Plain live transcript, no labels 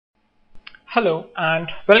Hello and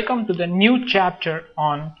welcome to the new chapter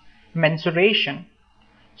on mensuration.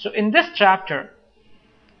 So in this chapter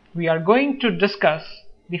we are going to discuss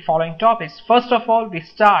the following topics. First of all, we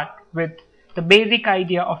start with the basic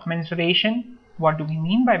idea of mensuration. What do we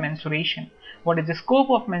mean by mensuration? What is the scope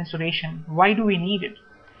of mensuration? Why do we need it?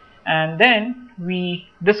 And then we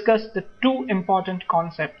discuss the two important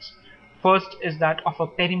concepts. First is that of a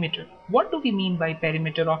perimeter. What do we mean by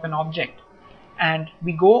perimeter of an object? And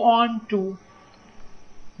we go on to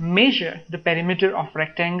measure the perimeter of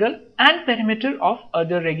rectangle and perimeter of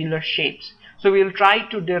other regular shapes. So we will try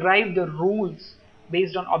to derive the rules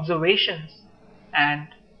based on observations and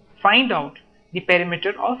find out the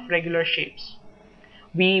perimeter of regular shapes.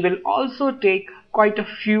 We will also take quite a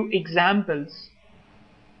few examples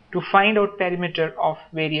to find out perimeter of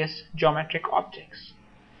various geometric objects.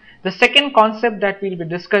 The second concept that we'll be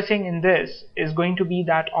discussing in this is going to be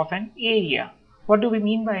that of an area. What do we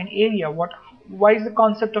mean by an area? Why is the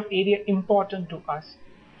concept of area important to us?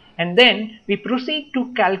 And then we proceed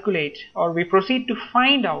to calculate, or we proceed to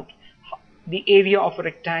find out the area of a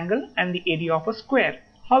rectangle and the area of a square.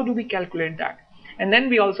 How do we calculate that? And then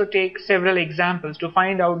we also take several examples to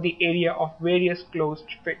find out the area of various closed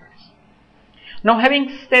figures. Now,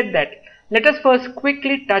 having said that, let us first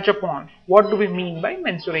quickly touch upon what do we mean by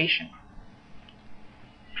mensuration.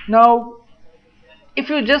 Now, if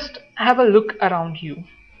you just have a look around you,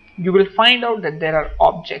 you will find out that there are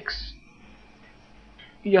objects.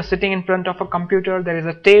 You are sitting in front of a computer, there is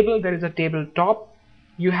a tabletop,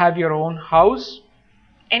 you have your own house,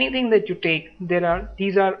 anything that you take,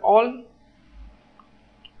 these are all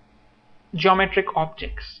geometric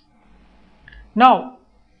objects. Now,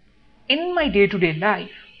 in my day-to-day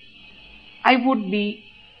life, I would be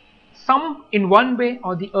in one way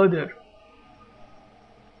or the other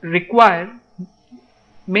require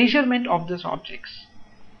measurement of these objects.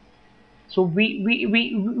 So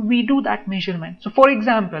we do that measurement. So for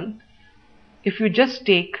example, if you just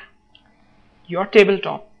take your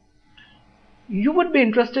tabletop, you would be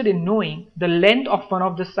interested in knowing the length of one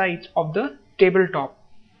of the sides of the tabletop,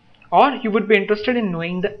 or you would be interested in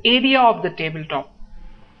knowing the area of the tabletop,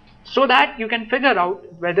 so that you can figure out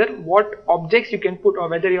whether what objects you can put or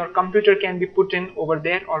whether your computer can be put in over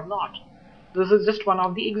there or not. This is just one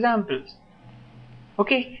of the examples.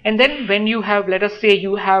 Okay, and then when you have, let us say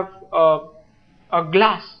you have a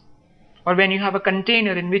glass, or when you have a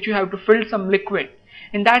container in which you have to fill some liquid,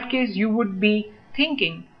 in that case you would be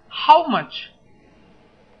thinking how much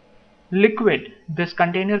liquid this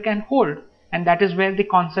container can hold, and that is where the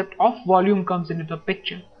concept of volume comes into the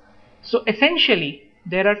picture. So essentially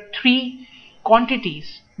there are three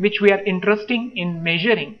quantities which we are interested in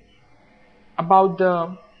measuring about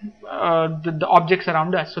the objects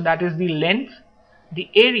around us. So that is the length, the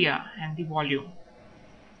area, and the volume.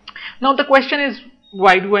 Now the question is,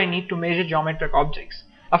 why do I need to measure geometric objects?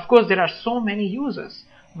 Of course there are so many uses,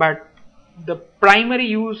 but the primary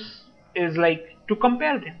use is like to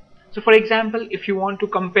compare them. So for example, if you want to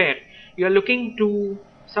compare,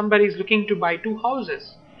 somebody is looking to buy two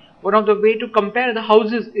houses. One of the way to compare the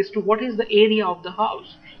houses is to what is the area of the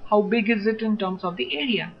house, how big is it in terms of the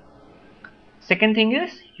area. Second thing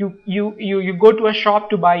is, you go to a shop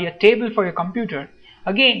to buy a table for your computer.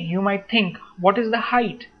 Again, you might think, what is the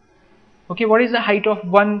height? Okay, what is the height of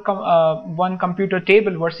one computer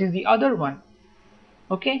table versus the other one?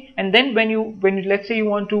 Okay, and then when let's say you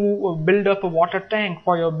want to build up a water tank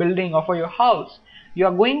for your building or for your house, you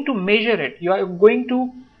are going to measure it. You are going to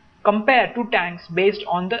compare two tanks based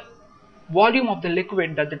on the volume of the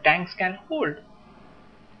liquid that the tanks can hold.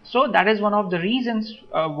 So that is one of the reasons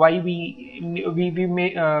why we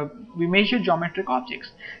measure geometric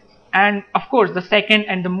objects. And of course the second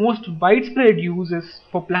and the most widespread use is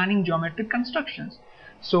for planning geometric constructions.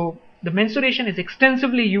 So the mensuration is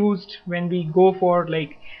extensively used when we go for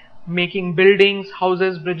like making buildings,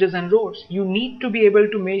 houses, bridges and roads. You need to be able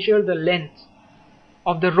to measure the length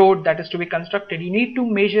of the road that is to be constructed. You need to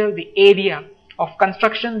measure the area of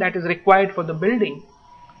construction that is required for the building.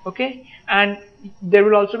 Okay, and there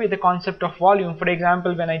will also be the concept of volume. For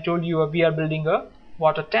example, when I told you we are building a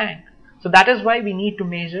water tank, so that is why we need to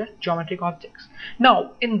measure geometric objects.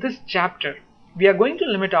 Now in this chapter we are going to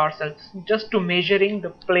limit ourselves just to measuring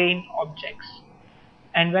the plane objects.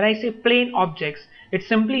 And when I say plane objects, it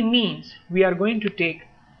simply means we are going to take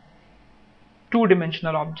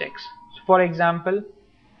two-dimensional objects. So for example,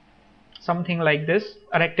 something like this,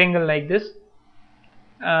 a rectangle like this.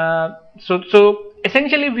 So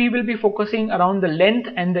essentially we will be focusing around the length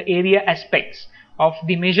and the area aspects of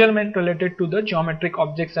the measurement related to the geometric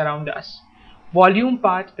objects around us. Volume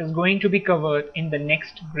part is going to be covered in the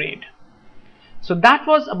next grade. So that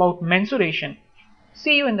was about mensuration.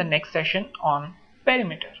 See you in the next session on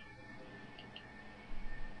perimeter.